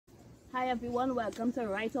Hi everyone, welcome to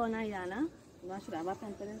Right On Ayana. You should have a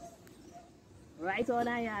pen for this. Right On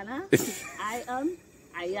Ayana. I am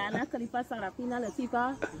Ayana Khalifa Sarafina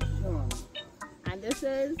Latifa. And this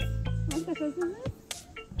is, what questions is this?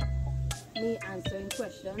 Me answering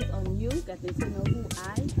questions on you, getting to know who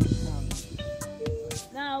I am.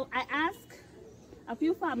 Now, I ask a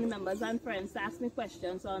few family members and friends to ask me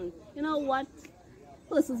questions on, what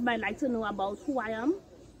persons might like to know about who I am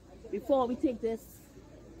before we take this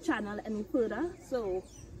channel any further. So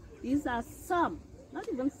these are some, not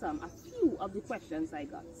even some, a few of the questions I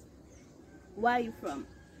got. Where are you from?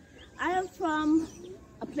 I am from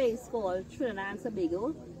a place called Trinidad and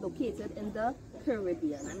Tobago, located in the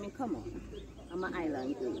Caribbean. I mean, come on, I'm an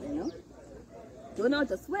island girl, Don't know how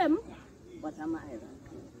to swim, but I'm an island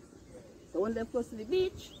girl. Don't live close to the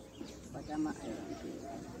beach, but I'm an island girl.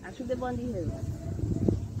 I should live on the hills,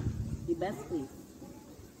 the best place.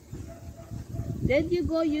 Did you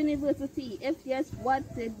go university? If yes,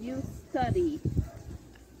 what did you study?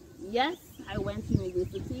 Yes, I went to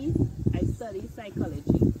university. I studied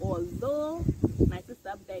psychology. Although my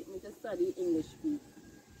sister begged me to study English B.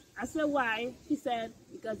 I said, why? She said,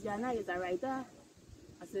 because Yana is a writer.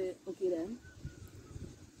 I said, okay then.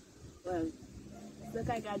 Well, look,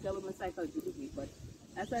 I got a job with my psychology degree, but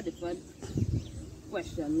that's a different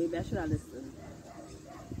question. Maybe I should have listened.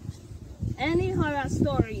 Any horror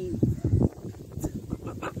stories?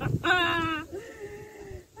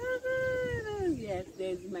 Yes,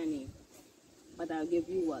 there's many, but I'll give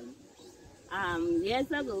you one.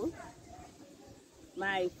 Years ago,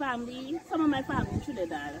 some of my family in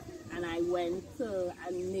Trinidad, and I went to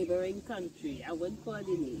a neighboring country. I wouldn't call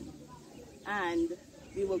the name, and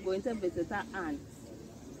we were going to visit our aunt,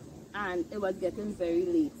 and it was getting very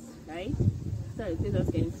late, right? So it was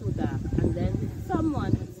getting so dark, and then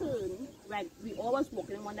someone turned. Like, we always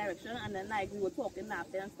walking in one direction, and then like we were talking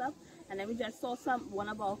after and stuff, and then we just saw one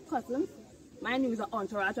of our cousins. Mine was an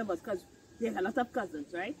entourage of us because there's a lot of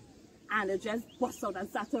cousins, right? And they just bust out and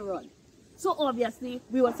start to run. So obviously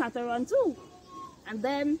we were start to run too. And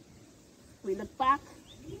then we look back,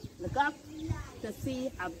 look up to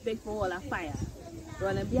see a big ball of fire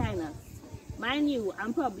running behind us. Mind you,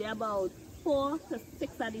 I'm probably about 4 to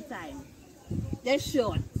 6 at the time. They're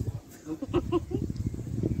short.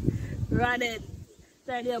 Running,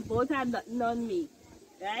 so they both had nothing on me,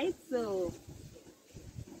 right? So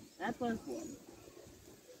that was one.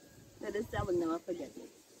 So this I will never forget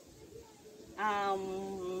it.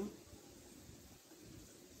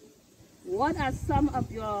 What are some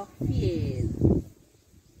of your fears?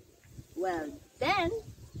 Well, then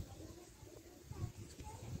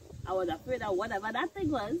I was afraid of whatever that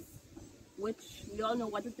thing was, which you all know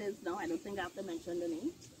what it is now. I don't think I have to mention the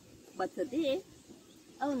name. But today,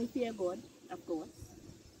 I only fear God, of course.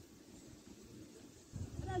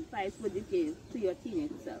 What advice would you give to your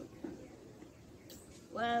teenage self?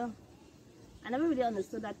 Well, I never really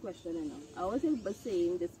understood that question, I always hear people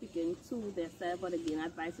saying they're speaking to themselves, or again,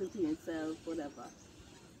 advice to teenage self, whatever.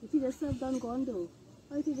 The teenage self done gone though.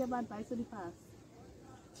 How do you think you have advice to the past?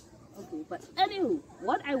 Okay, but anywho,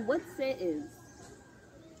 what I would say is,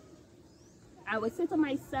 I would say to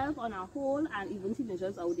myself on a whole, and even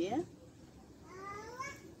teenagers out there,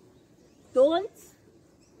 don't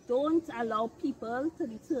allow people to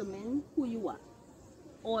determine who you are.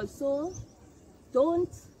 Also,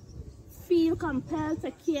 don't feel compelled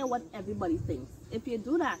to care what everybody thinks. If you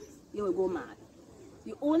do that, you will go mad.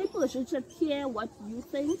 The only person should care what you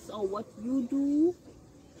think or what you do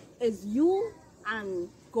is you and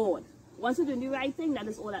God. Once you do the right thing, that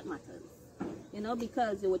is all that matters.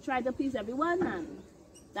 Because you will try to please everyone, and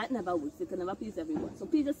that never works. You can never please everyone. So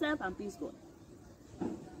please yourself and please God.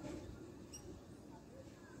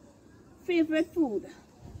 Favorite food?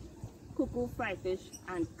 Cuckoo, fried fish,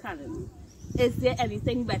 and curry. Is there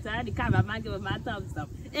anything better? The cameraman gave me a thumbs up.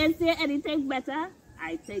 Is there anything better?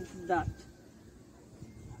 I think not.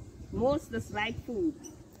 Most dislike food.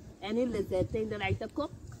 Any lizard thing they like to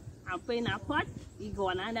cook and put in a pot, you go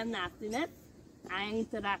on and them nastiness. I ain't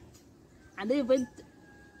into that. And they even,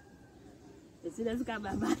 you see this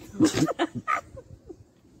cameraman?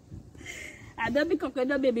 I don't be cooking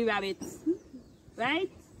no baby rabbits. Right?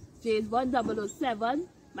 James Bond 007,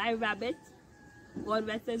 my rabbit, God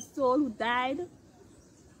rest his soul, who died,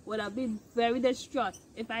 would have been very distraught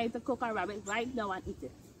if I had to cook a rabbit right now and eat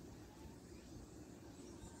it.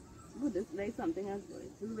 Oh, this is like something else.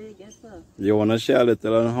 This is where it gets her. You want to share a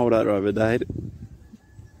little on how that rabbit died?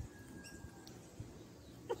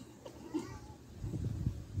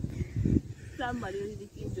 Somebody really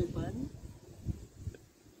keeps it open.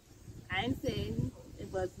 I'm saying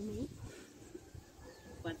it was me,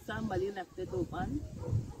 but somebody left it open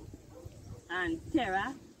and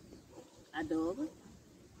Terra, a dog,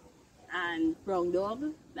 and brown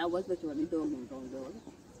dog. That was literally dog and brown dog.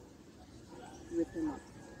 Ripped him up.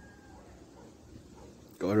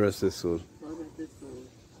 God rest his soul. God rest his soul.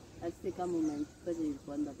 Let's take a moment for the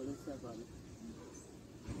 107.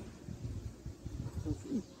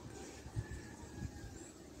 Okay.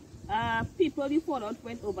 People you fall out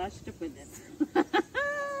with over stupidness.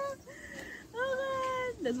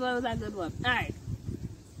 Oh God, this one was a good one. Alright.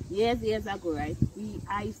 Years ago, right?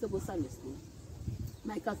 I used to go to Sunday school.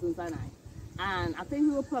 My cousins and I. And I think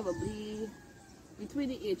we were probably between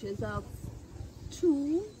the ages of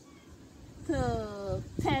 2 to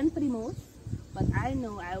 10 for the most. But I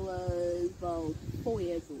know I was about 4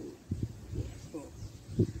 years old. Yes, 4.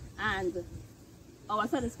 And our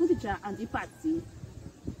Sunday school teacher, Auntie Patsy.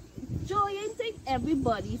 Joe, you think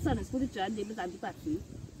everybody Sunday school teacher name is Auntie Patsy?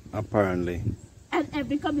 Apparently. And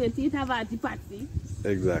every community have Auntie Patsy.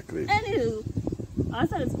 Exactly. Anywho, our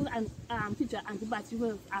Sunday school and teacher Auntie Patsy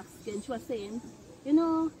was asking, she was saying, you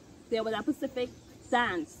know, there was a specific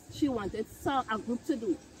dance she wanted a group to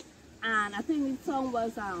do. And I think the song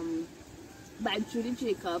was by Judy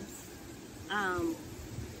Jacobs. And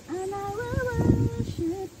I will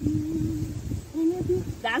worship you.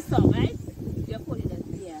 That song, right? You're calling it,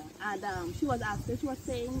 yeah. And she was asking, she was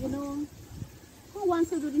saying, you know, who wants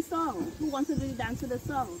to do the song? Who wants to do the dance to the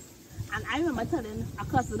song? And I remember telling a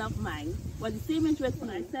cousin of mine, was the same interest when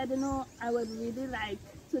I said, you know, I would really like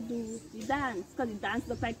to do the dance, because the dance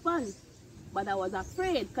looked like fun. But I was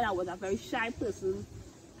afraid, because I was a very shy person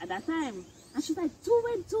at that time. And she's like, do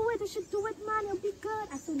it, you should do it, man, you'll be good.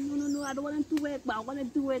 I said, no, I don't want to do it, but I want to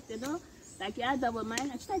do it, you know. Like, yeah, double mind.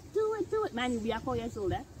 And she's like, do it. Man, we are 4 years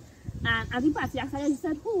old, eh? And Auntie Patsy actually, she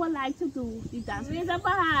said, who would like to do the dance? Raise up her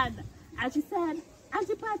hand. And she said,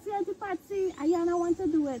 Auntie Patsy, Ayana want to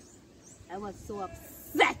do it. I was so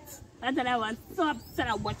upset. I was so upset.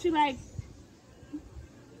 I watched you like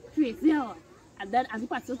crazy. And then Auntie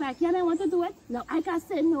Patsy was like, yeah, I want to do it. No, I can't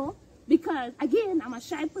say no. Because, again, I'm a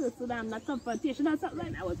shy person. I'm not confrontational.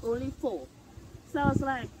 Something. I was only 4. So I was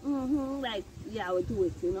like, yeah, I will do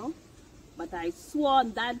it, you know. But I swore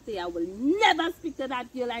on that day I will never speak to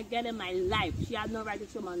that girl again in my life. She had no right to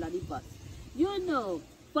throw me under the bus. You know,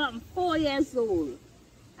 from 4 years old,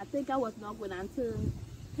 I think I was not going until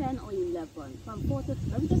 10 or 11. From 4 to,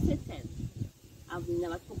 let me just say 10. I've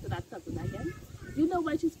never spoke to that cousin again. You know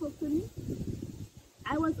when she spoke to me?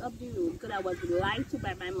 I was up the road because I was lied to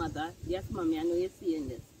by my mother. Yes, mommy, I know you're seeing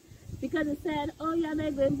this. Because it said, oh yeah,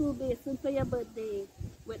 they're going to do basin for your birthday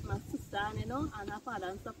with my sister, and you know, and her father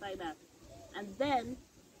and stuff like that. And then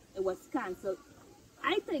it was cancelled.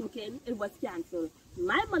 I thinking it was cancelled.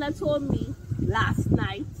 My mother told me last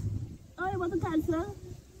night, oh, it wasn't cancelled.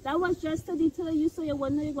 That was just to deter you so you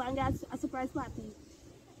wouldn't know you're going to get a surprise party.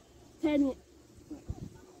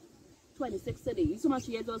 26 today. You so much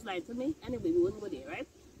years old lying to me. Anyway, we wouldn't go there, right?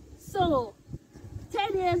 So,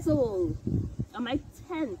 10 years old, on my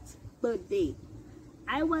 10th birthday,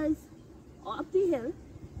 I was up the hill,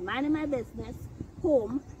 minding my business,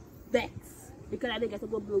 home, vexed, because I didn't get to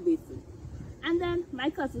go blue basin. And then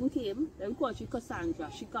my cousin came, we called her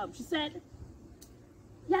Cassandra. She come, she said,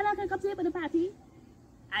 Yana, can I come to you for the party?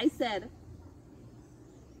 I said,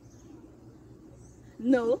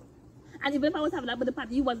 no. And even if I was having that birthday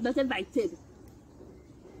party, you was not invited.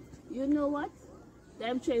 You know what?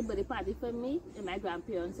 Them throwing birthday party for me in my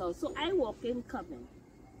grandparents' house. So I walk in coming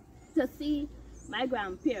to see my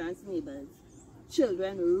grandparents' neighbors,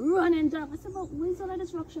 children running down. I said, but where's all the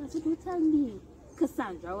disruption? I said, don't tell me.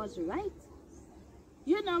 Cassandra was right.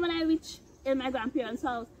 You know, when I reach in my grandparents'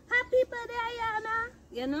 house, happy birthday, Ayana.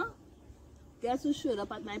 You know? Guess who showed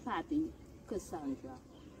up at my party? Cassandra.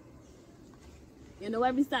 You know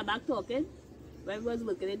when we start back talking? When we was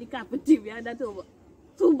working in the cafeteria that over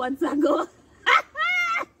 2 months ago.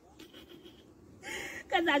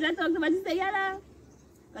 Cassandra talked to me, she said, Yana.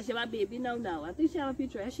 Because she have a baby now. I think she have a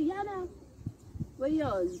future. She said, Yana, where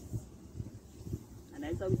yours? And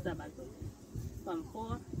that's how we start back talking. From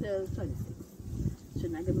 4 till 26.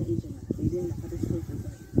 Should not give me age enough. They didn't have this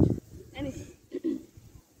person. Anyway.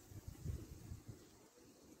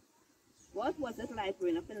 What was it like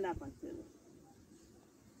growing up in Laventille?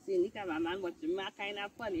 Seeing the cameraman watching me kind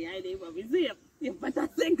of funny. I didn't want to see him. You better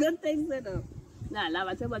say good things, you know. Nah,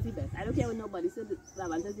 Laventille was the best. I don't care what nobody said.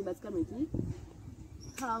 Laventille is the best community.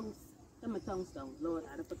 Tongues. Let my tongues down. Lord,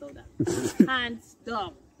 I don't put all that. Hands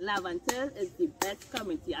down. Laventille is the best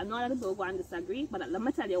community. I know that people go and disagree, but let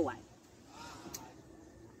me tell you why.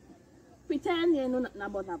 Pretend you know nothing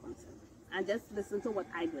about Laventille and just listen to what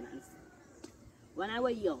I do and say. When I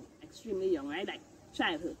was young, extremely young, right? Like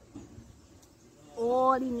childhood.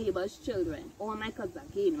 all the neighbors' children, all my cousins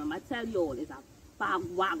came. Remember, I tell you all, it's a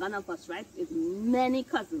big wagon of us, right? It's many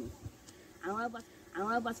cousins. And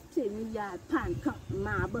all of us playing in the yard, pancake,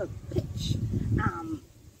 marble, pitch,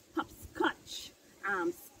 hopscotch,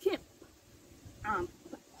 skip,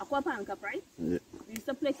 aqua pancake, right? Yeah. We used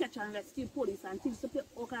to play catch and rescue, police and things, used to play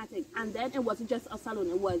all kind of things. And then it wasn't just us alone,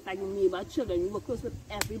 it was like the neighbor children. We were close with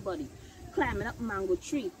everybody. Climbing up mango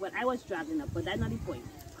tree, well, I was dragging up, but that's not the point.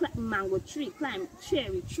 Mango tree, climb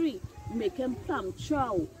cherry tree, making plum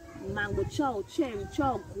chow, mango chow, cherry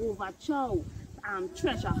chow, guava chow,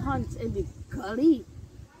 treasure hunt in the gully.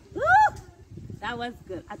 Woo! That was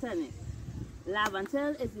good. I tell you,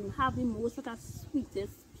 Laventille is have the most of the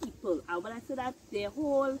sweetest people. And when I say that, their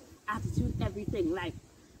whole attitude, everything. Like,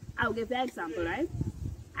 I'll give you an example, right?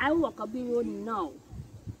 I walk up the road now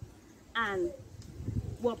and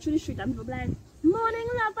walk through the street and people be like, morning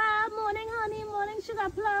lover, morning honey, morning sugar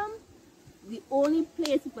plum. The only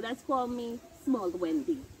place people that's called me Small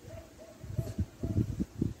Wendy.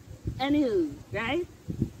 Anywho, right?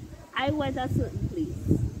 I went a certain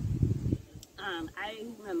place. I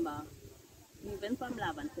remember leaving from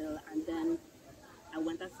Laventille and then I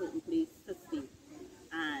went a certain place to stay.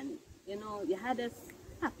 And you know, you had this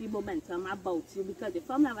happy momentum about you because you're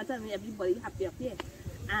from Laventille and everybody happy up here.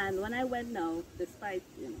 And when I went now, despite,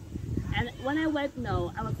 you know, and when I went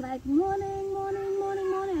now, I was like, morning, morning, morning,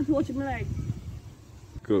 morning. And people watching me like,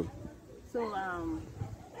 Cool. so,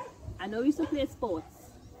 I know we used to play sports,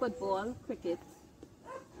 football, cricket,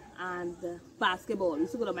 and basketball. We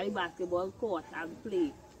used to go to my basketball court and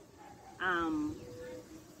play.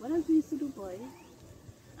 What else we used to do, boy?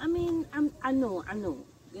 I mean, I know,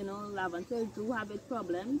 you know, Laventille do have its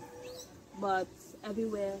problems, but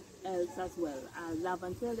everywhere else as well.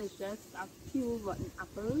 Laventille is just a few rotten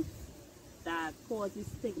apples that causes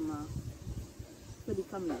stigma for the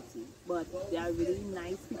community. But they are really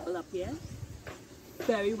nice people up here,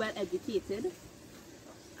 very well educated,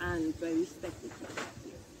 and very respected people up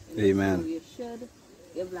here. You know, Amen. so you should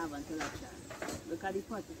give Laventille a chance. Look at the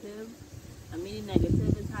positive. I mean, the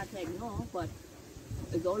negative is hard to ignore, but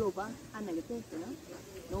it's all over and negative, you know.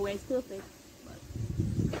 Nowhere is perfect, but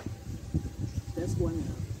just one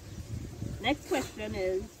now. Next question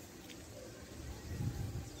is,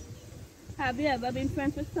 have you ever been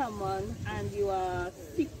friends with someone and you are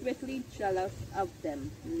secretly jealous of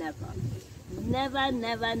them? Never. Never,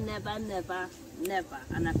 never, never, never, never.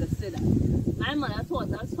 And I can say that. My mother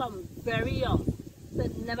taught us from very young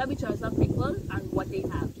to never be jealous of people and what they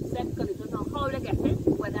have. She said, because you don't know how they get it,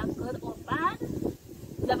 whether good or bad,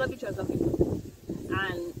 never be jealous of people.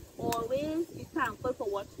 And always be thankful for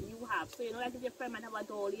what you have. So, you know, like if your friend might have a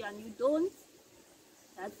dolly and you don't,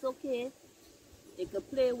 that's okay. They could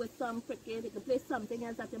play with some cricket, they could play something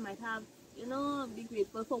else that you might have. You know, be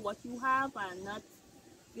grateful for what you have and not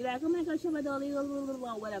be like, oh my gosh, you have a dolly, or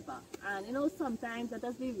whatever. And you know, sometimes let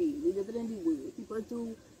us be real. We live in the world. People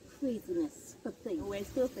do craziness for things. Where it's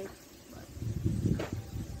perfect, but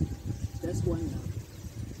just one now.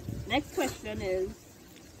 Next question is,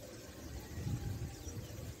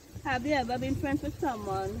 have you ever been friends with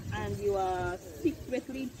someone and you are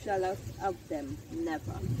secretly jealous of them?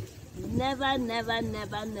 Never. Never, never,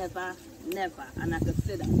 never, never, never. And I can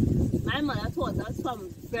say that. My mother taught us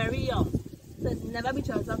from very young to never be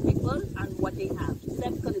jealous of people and what they have. She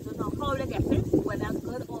said, because you don't know how they get it, whether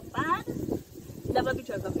good or bad, never be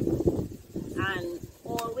jealous of people. And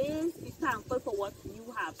always be thankful for what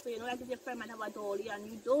you have. So, you know, like if your friend might have a dolly and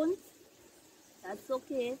you don't, that's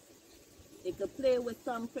okay. They could play with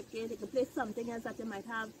some cricket, they could play something else that you might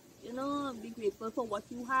have. You know, be grateful for what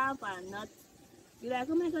you have and not be like,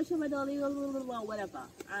 oh my gosh, you have a dolly, or whatever.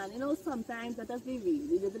 And you know, sometimes, let us be real,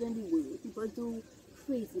 we live in the world. People do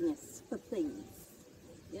craziness for things,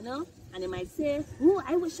 you know? And they might say, oh,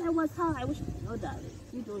 I wish I was her, I wish. No, darling,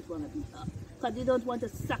 you don't want to be her. Because you don't want to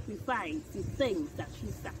sacrifice the things that she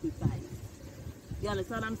sacrificed. You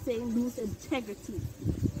understand what I'm saying? Lose integrity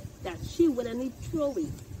that she willingly throw away.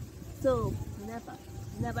 So,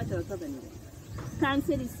 never jealous of anyone. Can't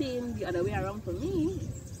say the same the other way around for me.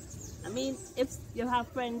 I mean, if you have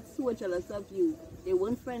friends who are jealous of you, they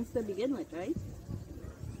weren't friends to begin with, right?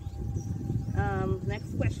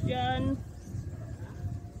 Next question.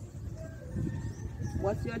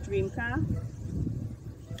 What's your dream car?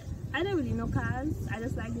 I don't really know cars. I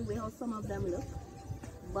just like the way how some of them look.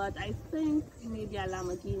 But I think maybe a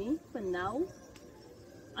Lamborghini for now.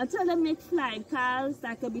 Until they make flying cars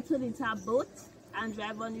that could be turned into a boat and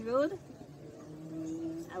drive on the road,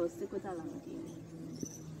 I will stick with a Lamborghini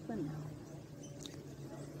for now.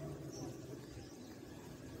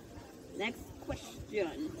 Next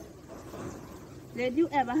question. Did you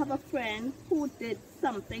ever have a friend who did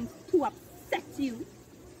something to upset you?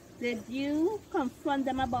 Did you confront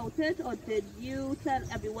them about it, or did you tell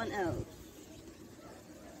everyone else?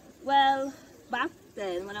 Well, back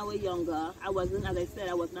then when I was younger, I wasn't, as I said,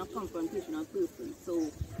 I was not a confrontational person.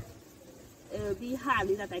 So it would be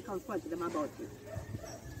hardly that I confronted them about it.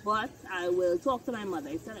 But I will talk to my mother.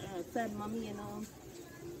 I said, Mommy, you know,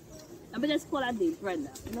 I mean, just call her name,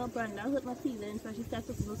 Brenda. You know, Brenda hurt my feelings, and she said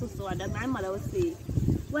so. And then my mother would say,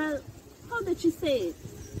 well, how did she say it?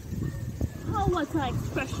 How was her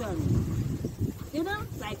expression? You know,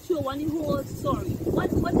 like she wanted the whole story. What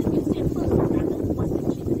did you say first? And then what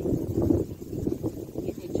did she say?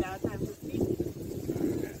 Give me a child time to speak.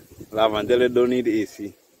 Lavandele don't need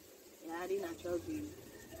AC. Yeah, the natural breeze.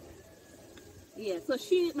 Yeah, so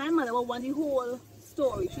my mother would want the whole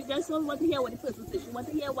story. She just don't want to hear what the person says. She wants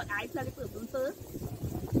to hear what I tell the person first.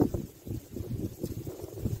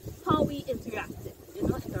 How we interacted, you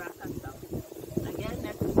know, interact and stuff. Again,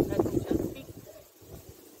 let me just speak.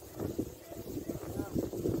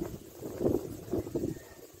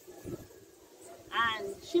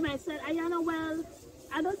 And she might say, Ayana, well,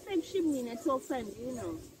 I don't think she mean it to offend you, you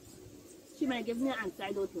know. She might give me an answer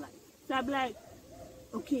I don't like. So I'm like,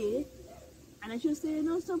 okay. And then she'll say, you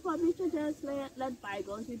know, so probably should just let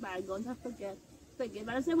bygones be bygones and forgive.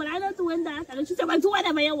 And I say, well, I'm not doing that. And then she said, well, do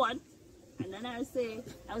whatever you want. And then I'll say,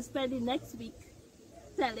 I'll spend the next week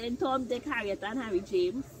telling Tom, Dick, Harriet, and Harry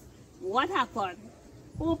James what happened,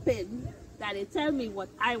 hoping that they tell me what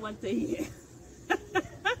I want to hear.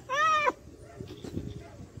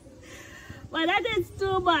 But that is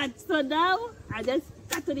too much. So now, I just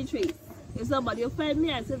cut to the trace. If somebody offend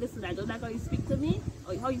me, I say, listen, I don't like how you speak to me,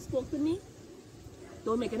 or how you spoke to me.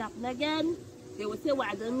 Don't make it happen again. They would say, well,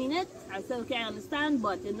 I don't mean it. I said, okay, I understand,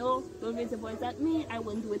 but you know, don't raise your voice at me. I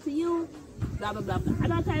wouldn't do it to you. Blah, blah, blah, blah. I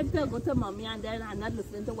don't have time to go to mommy and then I'm not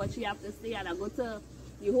listening to what she have to say, and I go to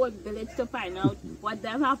the whole village to find out what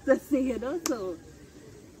them have to say, you know. So,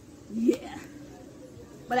 yeah.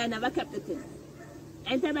 But I never kept it in.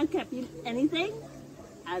 Anytime I kept in anything,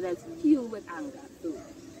 I just fuel with anger. So,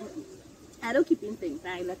 I don't keep in things.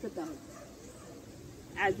 I let it down.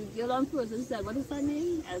 As the girl on person said, what is her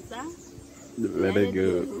name? Elsa? Let it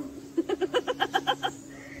go.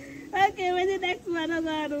 Okay, where's the next one I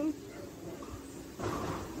got?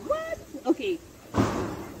 What? Okay.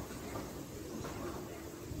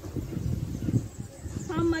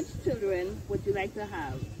 How much children would you like to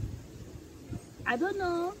have? I don't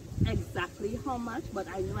know exactly how much, but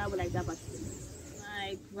I know I would like to have a twin.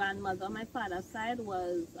 My grandmother on my father's side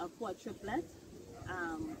was a quadruplet,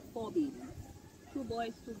 4 babies. 2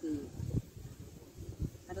 boys, 2 girls.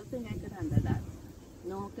 I don't think I could handle that.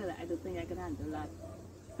 No, I don't think I could handle that.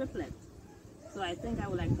 Triplet. So I think I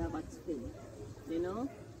would like to have a twin. You know?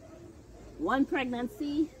 1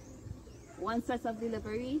 pregnancy, 1 set of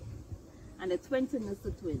delivery, and the twin is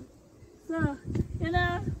the twin. So, you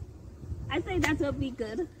know, I think that would be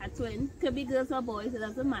good. A twin. Could be girls or boys, it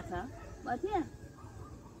doesn't matter. But yeah.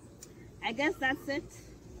 I guess that's it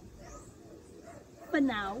for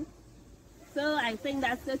now. So I think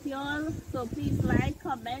that's it, y'all. So please like,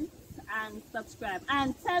 comment, and subscribe.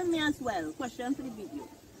 And tell me as well, question for the video.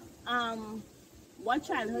 What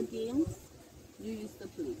childhood games you used to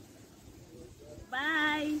play?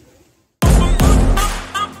 Bye.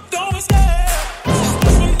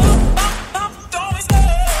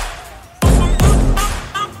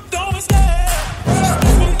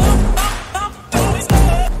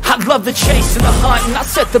 I love the chase and the hunt, and I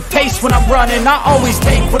set the pace when I'm running. I always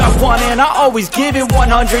take what I want and I always give it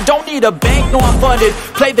 100. Don't need a bank, no I'm funded.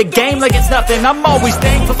 Play the game like it's nothing. I'm always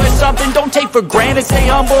thankful for something. Don't take for granted, stay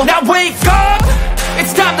humble. Now wake up!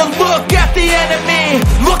 It's time to look at the enemy.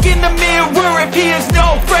 Look in the mirror if he is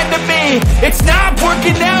no friend to me. It's not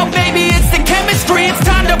working out, maybe it's the chemistry. It's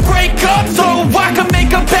time to break up so I can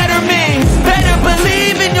make a better me. Better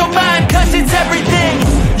believe in your mind, cause it's everything.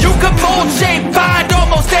 You can mold, shape, find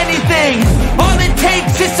almost anything. All it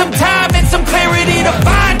takes is some time and some clarity to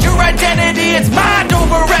find your identity. It's mind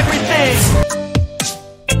over everything.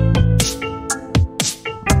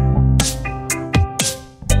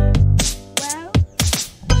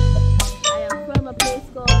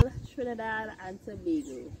 Trinidad and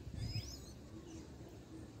Tobago.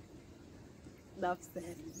 Enough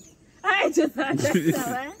said. I just heard that,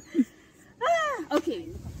 right? Okay,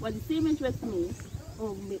 well, the same interest me.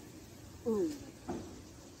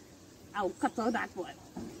 I'll cut out that one.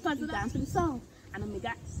 Cut it down to the song. And then we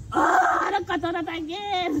got, I don't cut out that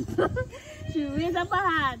again. She raised up her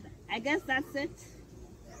hand. I guess that's it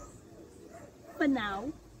for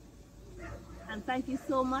now. And thank you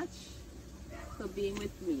so much for being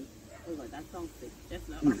with me. Oh God, that sounds sick. Just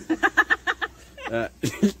now.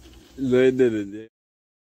 No, it didn't.